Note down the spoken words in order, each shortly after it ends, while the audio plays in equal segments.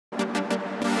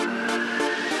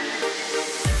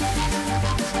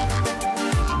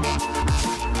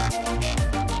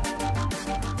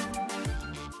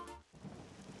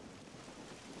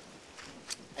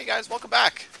guys, welcome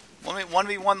back.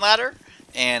 1v1 ladder,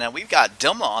 and we've got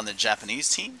Dilma on the Japanese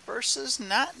team versus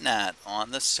NatNat on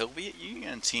the Soviet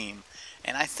Union team.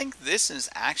 And I think this is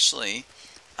actually,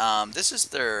 this is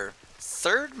their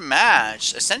third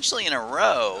match, essentially in a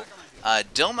row.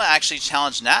 Dilma actually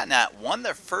challenged NatNat, won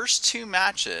their first two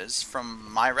matches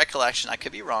from my recollection. I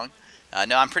could be wrong.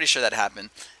 No, I'm pretty sure that happened.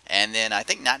 And then I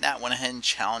think NatNat went ahead and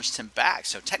challenged him back.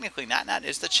 So technically NatNat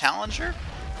is the challenger.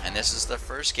 And this is the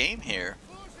first game here.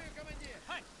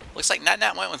 Looks like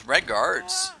NatNat went with red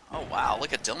guards. Oh wow,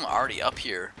 look at Dilma already up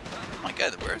here. Oh my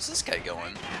god, where is this guy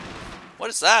going? What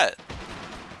is that?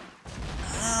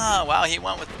 Ah, wow, he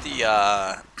went with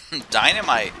the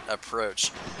dynamite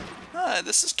approach.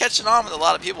 This is catching on with a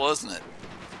lot of people, isn't it?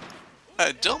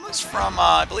 Dilma's from,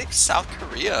 I believe, South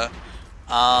Korea.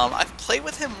 I've played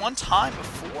with him one time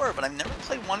before, but I've never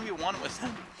played 1v1 with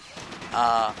him.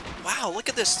 Wow, look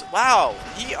at this. Wow,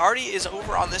 he already is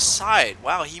over on this side.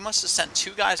 Wow, he must have sent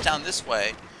two guys down this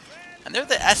way. And they're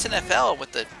the SNFL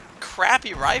with the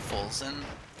crappy rifles. And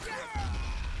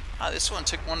this one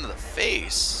took one to the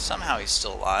face. Somehow he's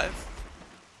still alive.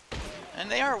 And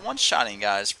they are one-shotting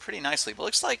guys pretty nicely. But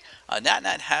looks like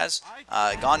NatNat has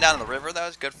gone down to the river. That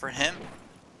was good for him.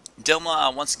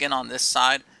 Dilma, once again on this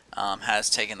side, has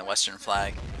taken the western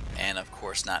flag. And of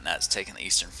course, NatNat's taking the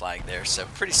eastern flag there. So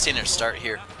pretty standard start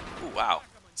here. Ooh, wow.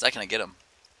 Is that going to get him?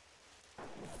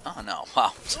 Oh, no.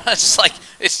 Wow. It's just like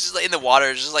in the water.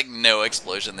 There's just like no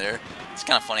explosion there. It's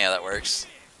kind of funny how that works.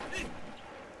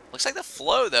 Looks like the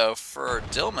flow, though, for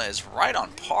Dilma is right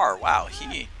on par. Wow.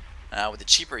 He, with the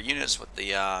cheaper units, with the,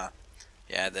 yeah,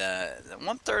 the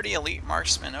 130 elite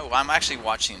marksman. Oh, I'm actually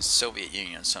watching Soviet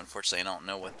Union, so unfortunately I don't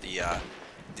know what the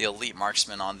elite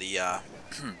marksman on the,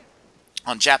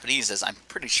 on Japanese is. I'm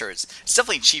pretty sure it's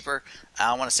definitely cheaper.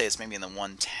 I want to say it's maybe in the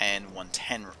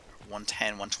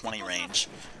 120 range.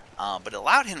 But it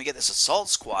allowed him to get this assault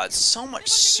squad so much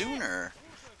sooner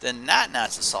than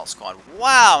NatNat's assault squad.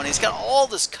 Wow, and he's got all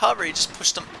this cover. He just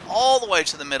pushed them all the way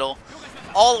to the middle,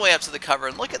 all the way up to the cover.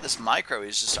 And look at this micro.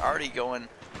 He's just already going,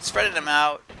 spreading them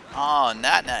out. Oh,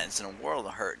 NatNat is in a world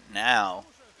of hurt now.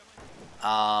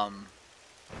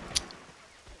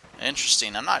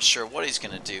 Interesting. I'm not sure what he's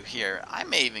going to do here. I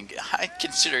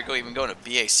consider even going to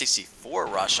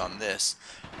BA-64 rush on this.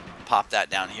 Pop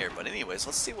that down here. But anyways,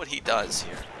 let's see what he does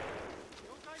here.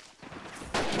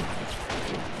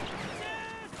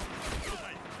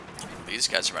 These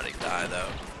guys are ready to die, though.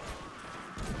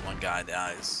 One guy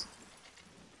dies.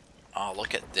 Oh,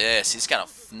 look at this. He's got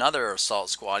another assault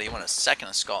squad. He went a second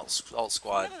assault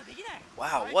squad.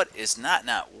 Wow, what is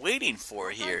NatNat waiting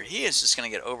for here? He is just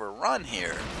going to get overrun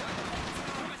here.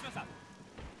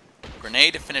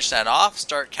 Grenade to finish that off.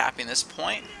 Start capping this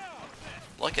point.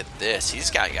 Look at this.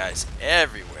 He's got guys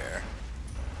everywhere.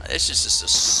 This is just a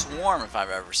swarm if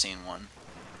I've ever seen one.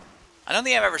 I don't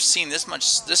think I've ever seen this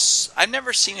much. I've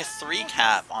never seen a 3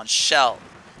 cap on Shell.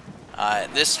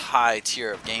 This high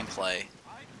tier of gameplay.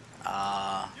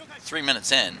 3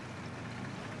 minutes in.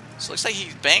 So it looks like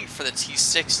he banked for the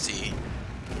T60.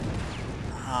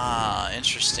 Ah,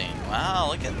 interesting. Wow,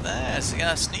 look at this. He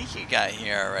got a sneaky guy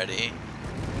here already.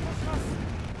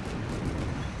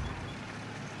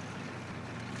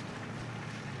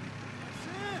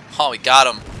 Oh, we got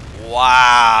him.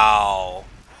 Wow.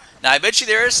 Now, I bet you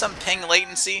there is some ping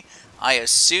latency. I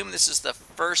assume this is the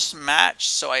first match,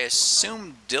 so I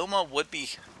assume Dilma would be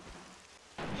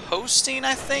hosting,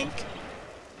 I think.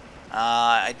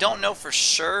 I don't know for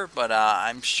sure, but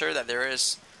I'm sure that there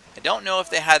is. I don't know if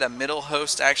they had a middle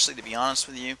host, actually, to be honest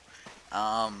with you.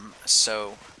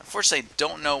 So, unfortunately, I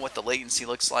don't know what the latency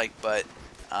looks like, but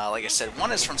like I said,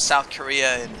 one is from South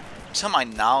Korea, and to my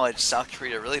knowledge, South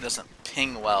Korea really doesn't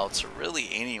ping well to really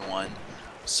anyone.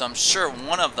 So I'm sure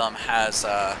one of them has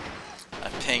a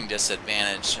ping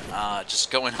disadvantage.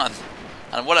 Just going on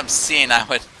what I'm seeing,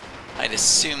 I'd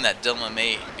assume that Dilma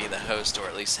may be the host, or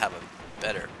at least have a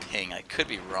better ping. I could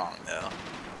be wrong, though.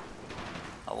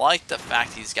 I like the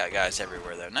fact he's got guys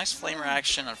everywhere, though. Nice flamer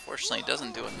action. Unfortunately, it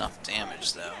doesn't do enough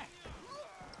damage, though.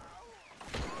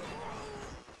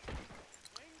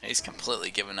 He's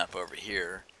completely given up over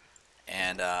here.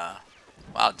 And,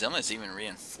 wow, Dilma's even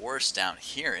reinforced down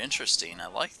here. Interesting. I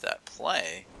like that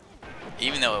play.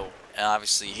 Even though,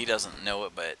 obviously, he doesn't know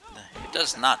it, but it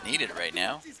does not need it right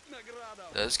now.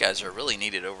 Those guys are really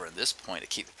needed over at this point to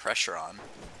keep the pressure on.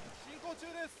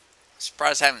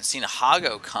 Surprised I haven't seen a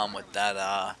Hago come with that,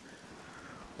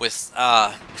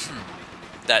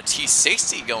 that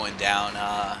T60 going down.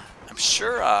 I'm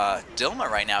sure Dilma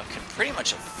right now can pretty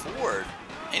much afford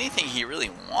anything he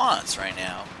really wants right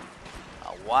now.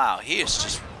 Wow, he is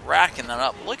just racking that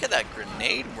up. Look at that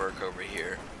grenade work over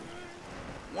here.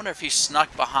 wonder if he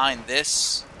snuck behind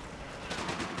this.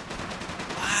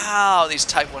 Wow, these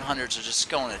Type 100s are just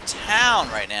going to town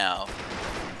right now.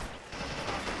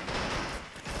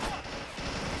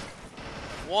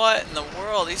 What in the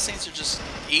world? These things are just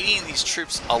eating these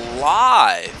troops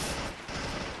alive.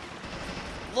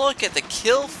 Look at the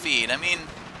kill feed. I mean,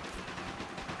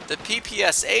 the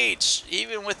PPSH,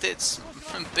 even with its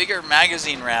bigger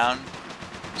magazine round,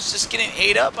 it's just getting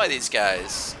ate up by these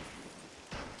guys.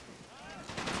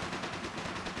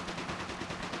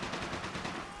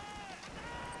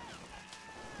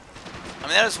 I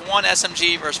mean, that is one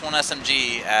SMG versus one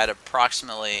SMG at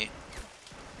approximately,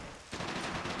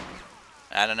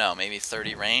 I don't know, maybe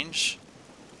 30 range.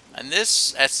 And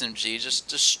this SMG just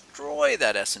destroyed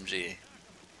that SMG.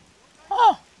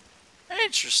 Oh,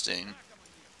 interesting.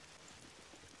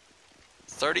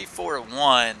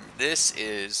 34-1. This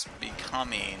is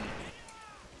becoming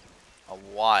a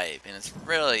wipe, and it's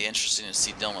really interesting to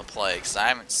see Dilma play because I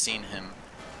haven't seen him,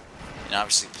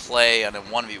 obviously play on a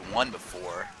 1v1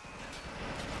 before.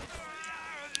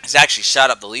 He's actually shot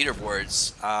up the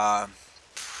leaderboards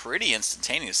pretty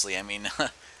instantaneously. I mean,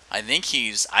 I think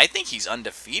he's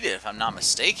undefeated if I'm not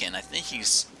mistaken. I think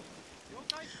he's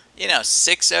 6-0,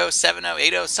 7-0,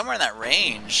 8-0, somewhere in that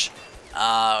range.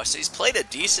 So he's played a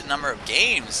decent number of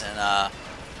games, and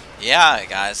yeah,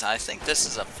 guys, I think this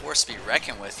is a force to be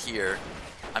reckoned with here.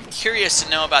 I'm curious to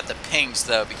know about the pings,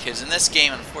 though, because in this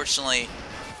game, unfortunately,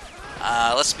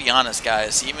 let's be honest,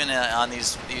 guys, even on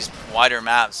these wider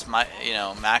maps,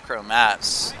 macro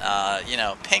maps,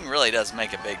 ping really does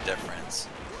make a big difference.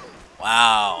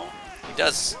 Wow, he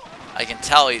does. I can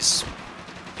tell he's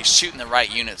shooting the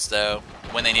right units, though,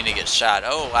 when they need to get shot.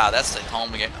 Oh, wow, that's the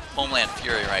Homeland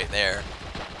Fury right there.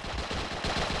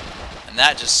 And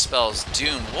that just spells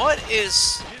doom. What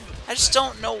is... I just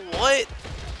don't know what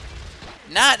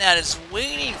NatNat is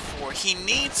waiting for. He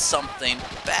needs something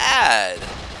bad.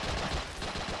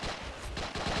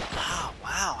 Oh,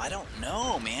 wow, I don't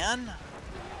know, man.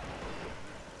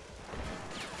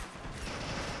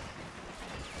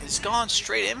 He's gone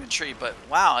straight infantry, but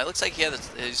wow, it looks like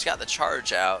he's got the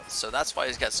charge out, so that's why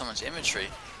he's got so much infantry.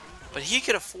 But he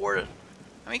could afford it.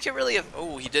 I mean, he could really have...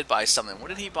 Oh, he did buy something. What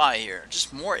did he buy here?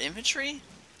 Just more infantry?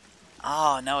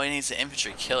 Oh, no, he needs an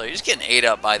infantry killer. He's getting ate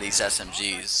up by these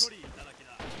SMGs.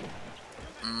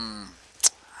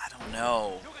 I don't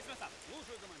know.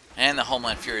 And the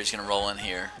Homeland Fury is going to roll in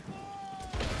here.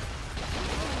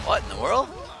 What in the world?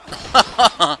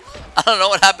 I don't know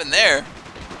what happened there.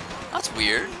 That's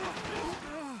weird.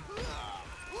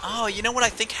 Oh, you know what I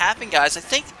think happened, guys? I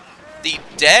think the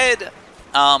dead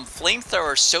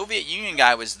flamethrower Soviet Union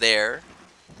guy was there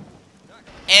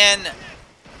and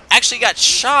actually got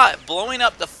shot, blowing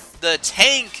up the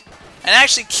tank and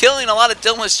actually killing a lot of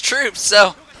Dilma's troops.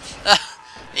 So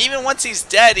even once he's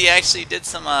dead, he actually did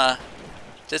some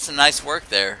nice work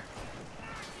there.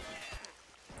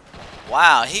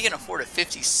 Wow, he can afford a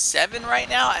 57 right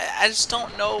now? I just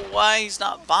don't know why he's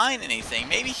not buying anything.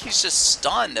 Maybe he's just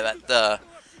stunned at the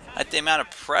amount of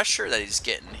pressure that he's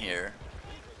getting here.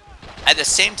 At the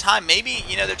same time, maybe,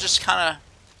 they're just kind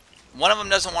of... One of them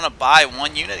doesn't want to buy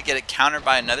one unit to get it countered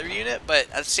by another unit, but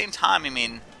at the same time, I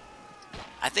mean,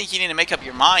 I think you need to make up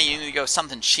your mind. You need to go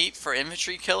something cheap for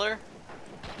infantry killer.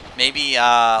 Maybe,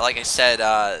 like I said,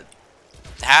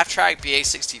 half-track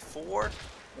BA-64.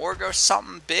 Or go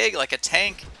something big like a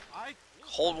tank,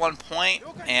 hold 1 point,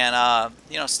 and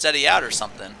steady out or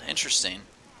something. Interesting.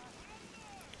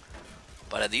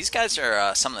 But these guys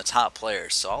are some of the top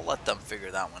players, so I'll let them figure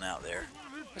that one out there.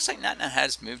 Looks like NatNat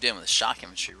has moved in with the shock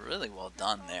infantry. Really well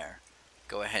done there.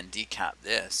 Go ahead and decap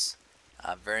this.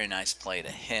 Very nice play to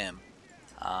him.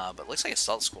 But looks like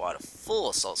assault squad, a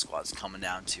full assault squad is coming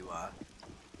down to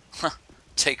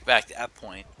take back that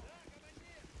point.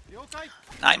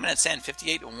 9 minutes in,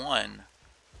 58-1.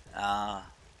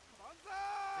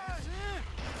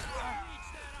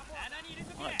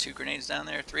 What, 2 grenades down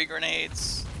there, 3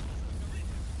 grenades.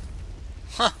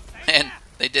 Huh, and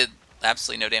they did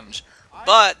absolutely no damage.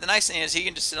 But the nice thing is he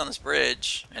can just sit on this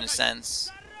bridge, in a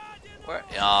sense.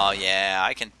 Oh yeah,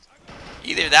 I can...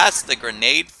 Either that's the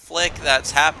grenade flick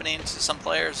that's happening to some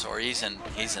players, or he's in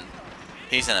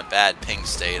a bad ping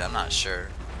state, I'm not sure.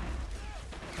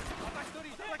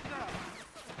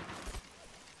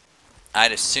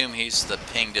 I'd assume he's the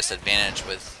ping disadvantage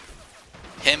with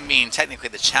him being technically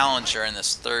the challenger in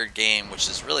this third game, which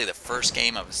is really the first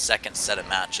game of a second set of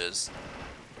matches.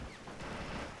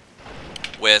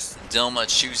 With Dilma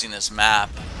choosing this map,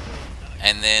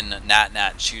 and then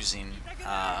NatNat choosing,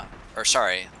 or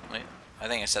sorry, I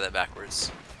think I said that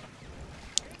backwards.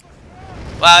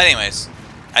 Well, anyways,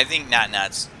 I think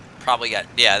NatNat's probably got,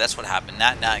 yeah, that's what happened.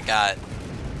 NatNat got,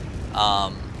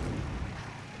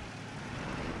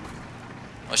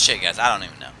 well, shit, guys, I don't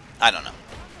even know. I don't know.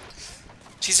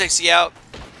 T60 out.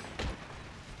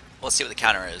 Let's see what the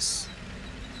counter is.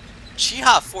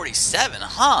 Chiha 47,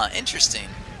 huh? Interesting.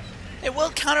 It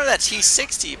will counter that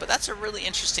T60, but that's a really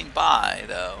interesting buy,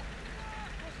 though.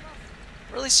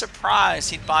 Really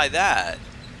surprised he'd buy that.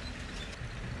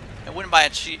 It wouldn't buy a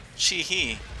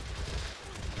Chi-He.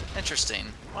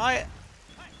 Interesting. Why?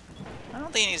 I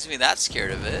don't think he needs to be that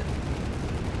scared of it.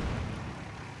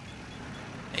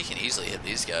 He can easily hit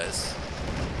these guys.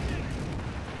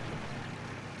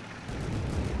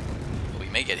 We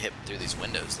may get hit through these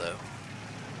windows, though.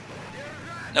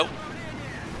 Nope.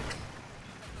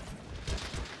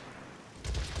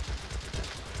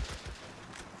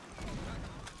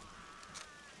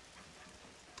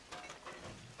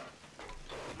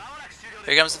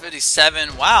 Here comes the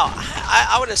 57. Wow,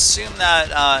 I would assume that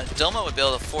Dilma would be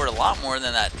able to afford a lot more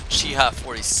than that Chiha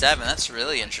 47. That's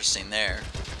really interesting there.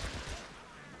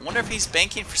 I wonder if he's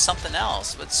banking for something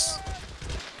else. But it's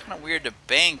kind of weird to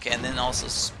bank and then also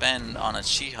spend on a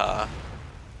Chiha.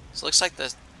 So it looks like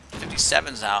the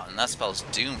 57's out, and that spells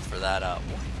doom for that.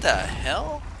 What the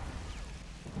hell?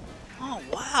 Oh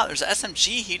wow, there's an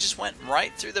SMG. He just went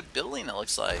right through the building, it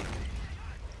looks like.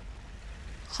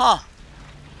 Huh.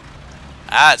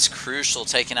 That's crucial,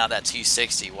 taking out that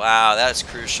T60. Wow, that's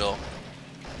crucial.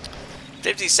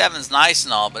 57's nice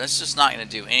and all, but it's just not going to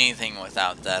do anything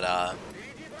without that,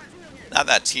 not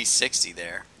that T60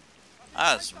 there.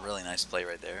 That's a really nice play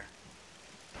right there.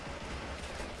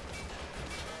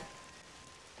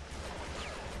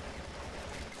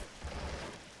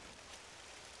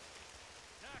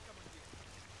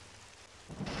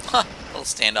 Huh, little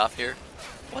standoff here.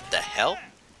 What the hell?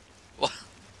 What?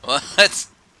 What?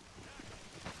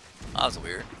 That was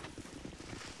weird.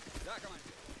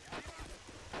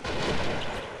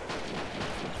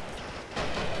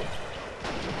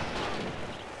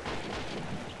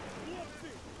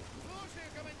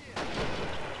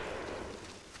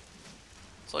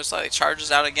 So looks like it charges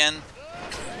out again.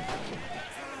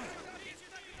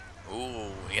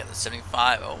 Ooh, we got the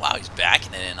 75. Oh wow, he's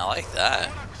backing it in. I like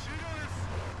that.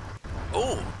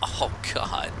 Ooh, oh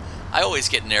god. I always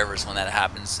get nervous when that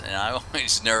happens, and I'm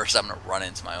always nervous I'm gonna run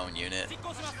into my own unit.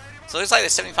 So it looks like the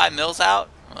 75 mils out.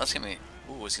 Well, that's gonna be.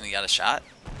 Ooh, is he gonna get a shot?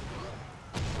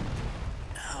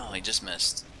 Oh, he just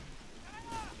missed.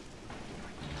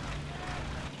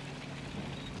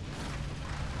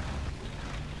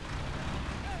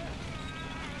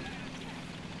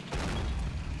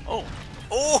 Oh,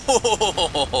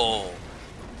 oh!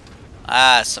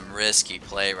 That's some risky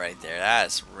play right there.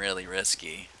 That's really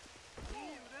risky.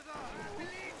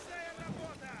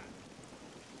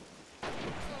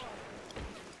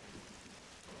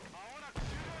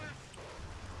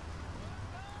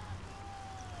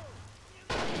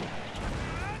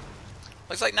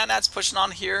 Looks like NatNat's pushing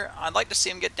on here. I'd like to see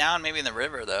him get down, maybe in the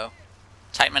river, though.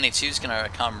 Type Many 2 is going to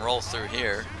come roll through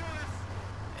here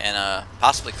and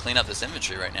possibly clean up this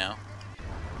infantry right now.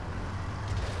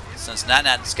 Since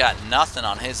NatNat's got nothing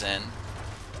on his end.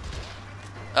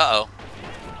 Uh-oh.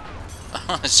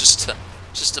 It's just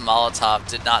a Molotov.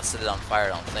 Did not set it on fire, I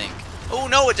don't think. Oh,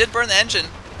 no, it did burn the engine.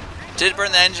 Did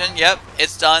burn the engine. Yep,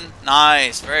 it's done.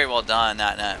 Nice. Very well done,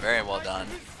 NatNat. Very well done.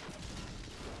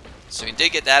 So we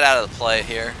did get that out of the play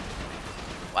here.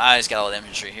 Wow, he's got all the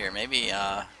infantry here. Maybe,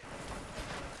 I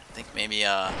think maybe,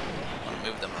 I want to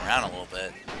move them around a little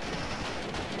bit.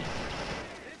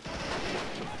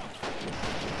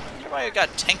 I wonder why we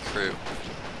got tank crew.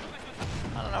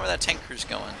 I don't know where that tank crew's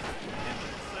going.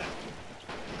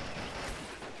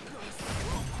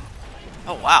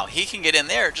 Oh wow, he can get in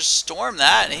there, just storm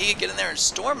that, and he can get in there and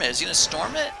storm it. Is he gonna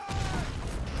storm it?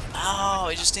 Oh,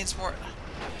 he just needs more.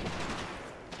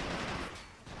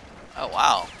 Oh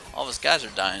wow, all of his guys are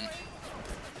dying.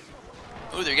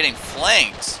 Ooh, they're getting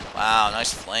flanked. Wow,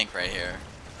 nice flank right here.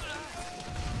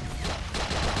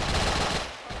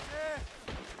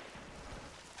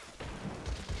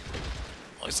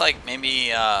 Looks like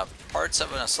maybe parts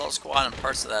of an assault squad and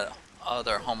parts of that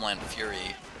other Homeland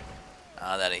Fury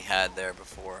that he had there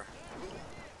before.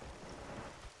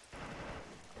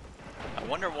 I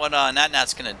wonder what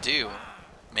NatNat's gonna do.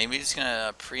 Maybe he's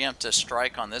gonna preempt a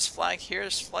strike on this flag here.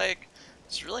 This flag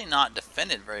is really not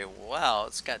defended very well.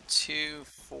 It's got 2,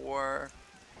 4.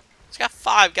 It's got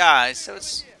 5 guys, so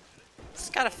it's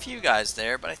got a few guys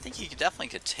there. But I think he definitely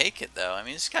could take it though. I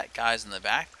mean, it's got guys in the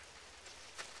back.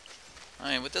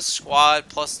 I mean, with this squad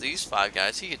plus these 5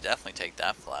 guys, he could definitely take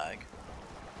that flag.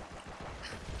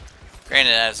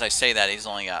 Granted, as I say that, he's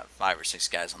only got 5 or 6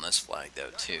 guys on this flag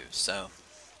though too. So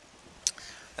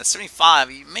At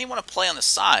 75, you may want to play on the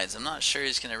sides. I'm not sure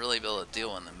he's going to really be able to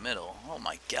deal in the middle. Oh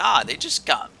my god, they just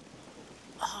got...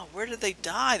 Oh, where did they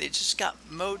die? They just got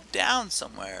mowed down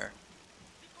somewhere.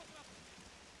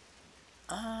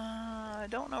 I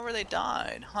don't know where they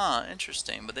died. Huh,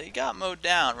 interesting. But they got mowed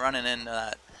down running into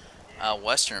that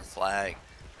Western flag.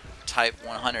 Type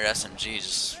 100 SMG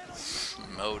just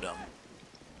mowed them.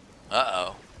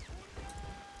 Uh-oh.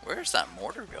 Where's that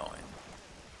mortar going?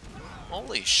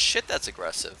 Holy shit, that's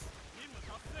aggressive.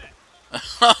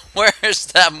 Where's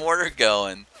that mortar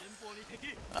going?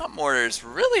 That mortar is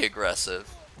really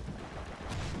aggressive.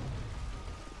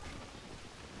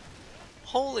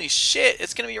 Holy shit,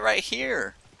 it's gonna be right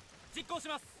here.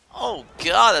 Oh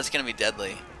god, that's gonna be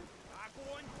deadly.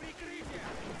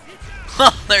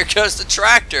 There goes the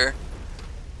tractor.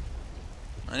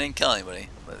 I didn't kill anybody,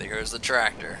 but there goes the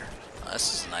tractor. Oh,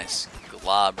 this is a nice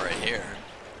glob right here.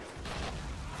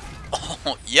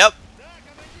 Oh, yep.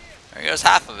 There goes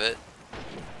half of it.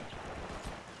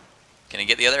 Can he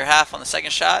get the other half on the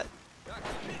second shot?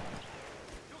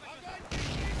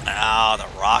 Oh,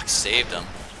 the rock saved him.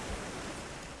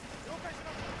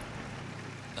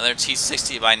 Another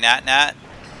T60 by NatNat.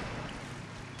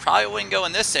 Probably wouldn't go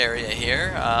in this area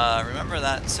here. Remember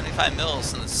that 75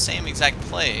 mils in the same exact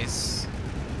place.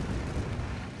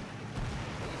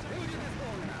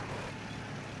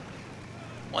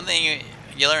 One thing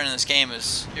you learn in this game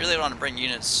is you really want to bring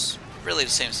units really to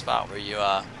the same spot where you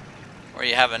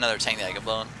have another tank that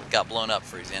got blown up,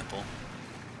 for example.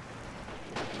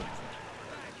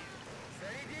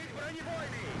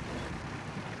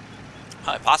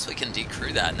 I possibly can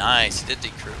decrew that. Nice, he did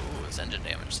decrew. Ooh, his engine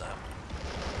damage though.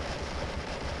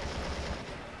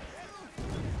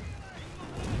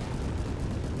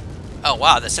 Oh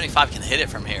wow, the 75 can hit it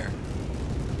from here.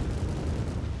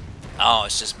 Oh,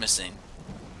 it's just missing.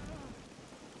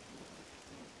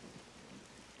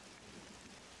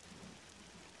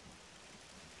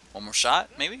 One more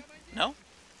shot, maybe? No?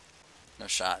 No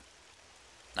shot.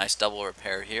 Nice double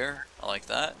repair here. I like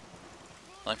that.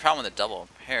 The only problem with the double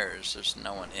repair is there's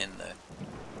no one in the...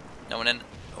 No one in...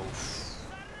 Oof.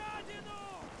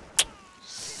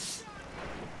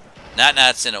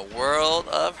 NatNat's in a world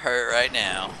of hurt right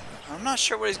now. I'm not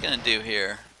sure what he's going to do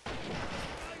here.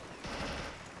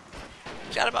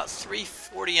 He's got about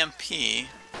 340 MP.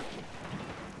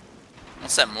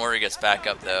 Once that mortar gets back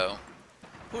up, though.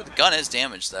 Ooh, the gun is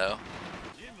damaged, though.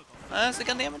 Is the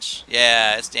gun damaged?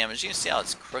 Yeah, it's damaged. You can see how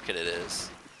it's crooked it is.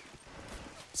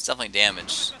 It's definitely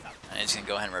damaged. I'm just going to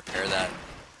go ahead and repair that.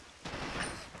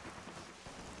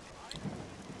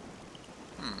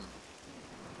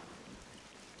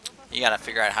 You got to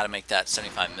figure out how to make that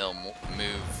 75 mil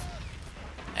move.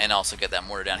 And also get that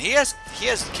mortar down. He has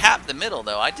capped the middle,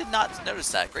 though. I did not notice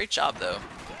that. Great job, though.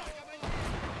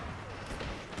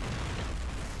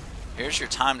 Here's your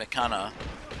time to kind of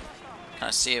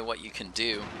see what you can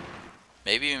do.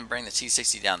 Maybe even bring the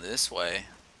T60 down this way.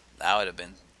 That would have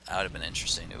been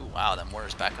interesting. Ooh, wow, that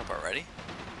mortar's back up already.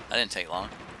 That didn't take long.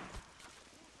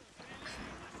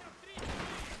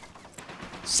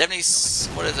 70,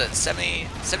 what is it?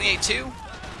 78-2?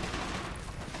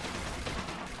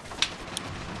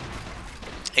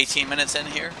 18 minutes in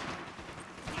here.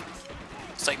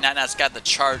 Looks like NatNat's got the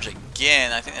charge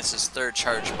again. I think that's his third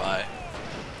charge by.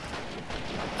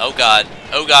 Oh god.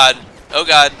 Oh god. Oh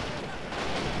god.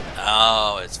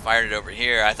 Oh, it's fired it over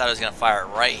here. I thought it was going to fire it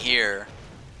right here.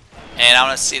 And I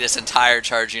want to see this entire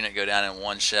charge unit go down in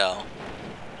one shell.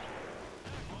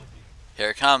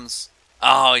 Here it comes.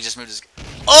 Oh, he just moved his...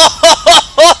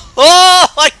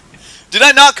 Oh! Did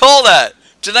I not call that?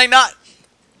 Did I not?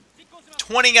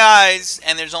 20 guys,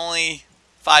 and there's only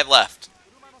 5 left.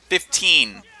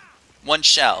 15. One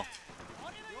shell.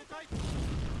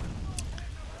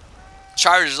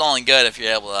 Charge is only good if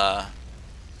you're able to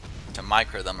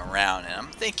micro them around, and I'm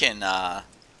thinking there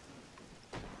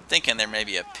may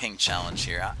be a ping challenge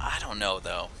here. I don't know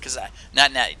though, because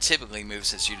NatNat typically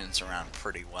moves his units around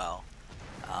pretty well.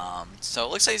 So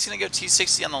it looks like he's gonna go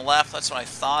T60 on the left. That's what I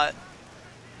thought.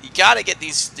 You gotta get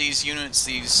these units,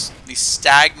 these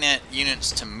stagnant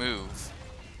units to move.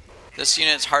 This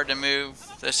unit's hard to move.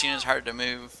 This unit's hard to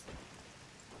move.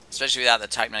 Especially without the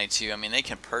Type 92. I mean, they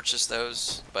can purchase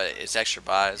those, but it's extra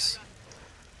buys.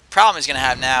 Problem he's going to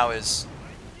have now is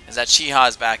that Chiha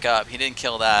is back up. He didn't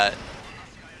kill that.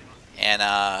 And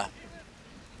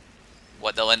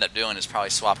what they'll end up doing is probably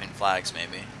swapping flags,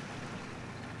 maybe.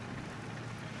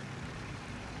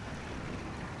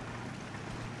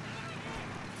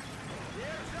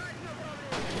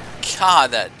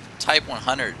 God, that Type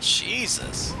 100.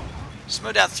 Jesus. Just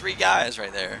mowed down 3 guys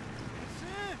right there.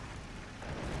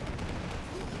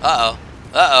 Uh-oh.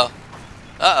 Uh-oh.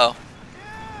 Uh-oh.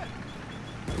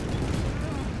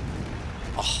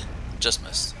 Oh, just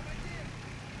missed.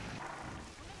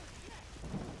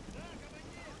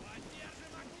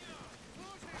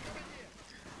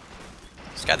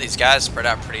 It's got these guys spread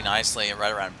out pretty nicely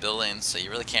right around buildings, so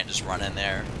you really can't just run in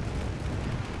there.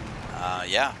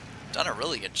 Yeah, done a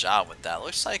really good job with that.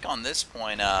 Looks like on this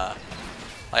point, like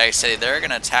I say, they're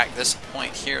going to attack this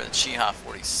point here, the Chiha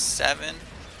 47.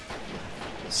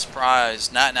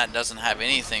 Surprised NatNat doesn't have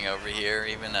anything over here,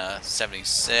 even a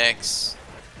 76.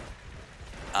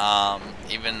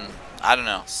 Even, I don't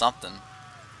know, something.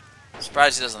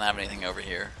 Surprised he doesn't have anything over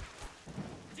here.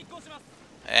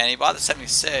 And he bought the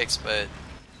 76, but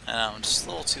I don't know, just a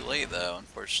little too late though,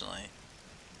 unfortunately.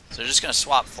 So they're just going to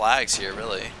swap flags here,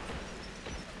 really.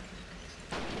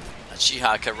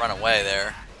 Chiha could run away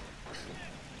there.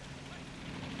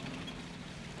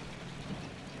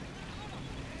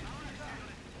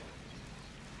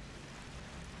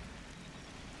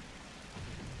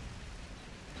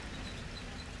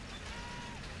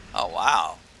 Oh,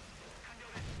 wow.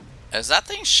 Is that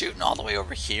thing shooting all the way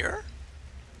over here?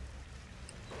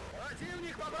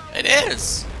 It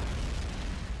is!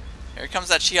 Here comes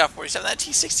that Chiha 47. That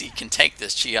T-60 can take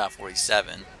this Chiha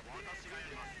 47.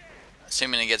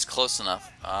 Assuming it gets close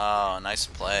enough. Oh, nice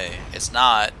play. It's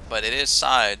not, but it is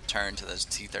side turn to this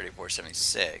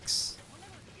T-34-76.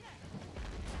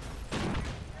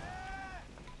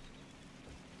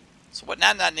 So what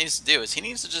NatNat needs to do is he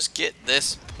needs to just get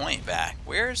this point back.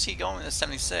 Where is he going with the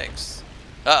 76?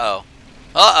 Uh-oh.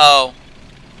 Uh-oh.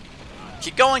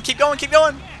 Keep going, keep going, keep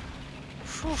going.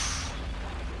 Whew.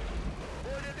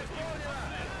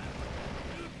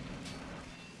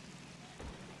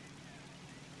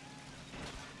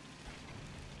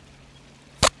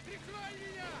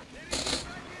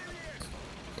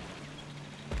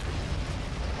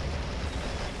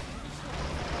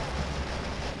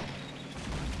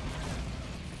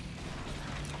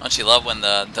 Don't you love when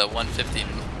the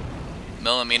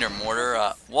 150mm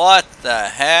mortar, what the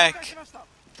heck?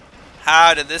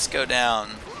 How did this go down?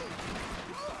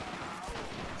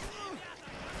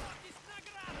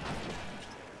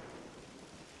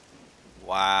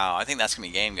 Wow, I think that's gonna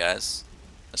be game, guys.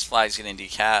 This flag's getting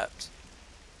decapped.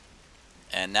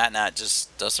 And NatNat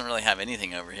just doesn't really have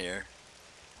anything over here.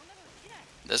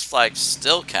 This flag's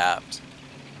still capped.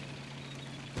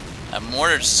 A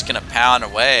mortar's just gonna pound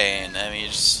away, and I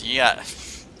mean, you got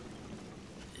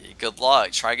good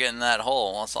luck. Try getting that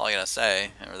hole. That's all I gotta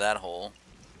say. Or that hole.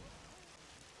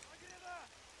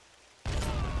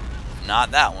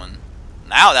 Not that one.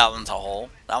 Now that one's a hole.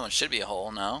 That one should be a hole.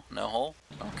 No, no hole.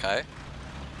 Okay.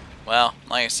 Well,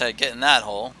 like I said, get in that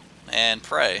hole and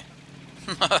pray.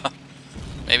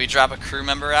 Maybe drop a crew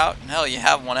member out. Hell, you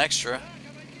have one extra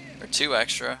or two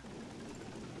extra.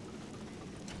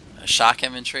 A shock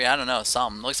inventory, I don't know,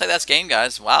 something. Looks like that's game,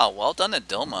 guys. Wow, well done to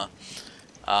Dilma.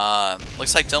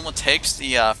 Looks like Dilma takes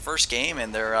the first game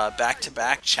in their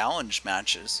back-to-back challenge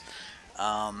matches.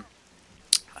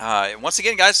 Once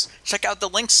again, guys, check out the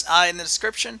links in the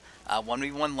description.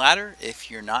 1v1 ladder. If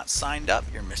you're not signed up,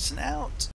 you're missing out.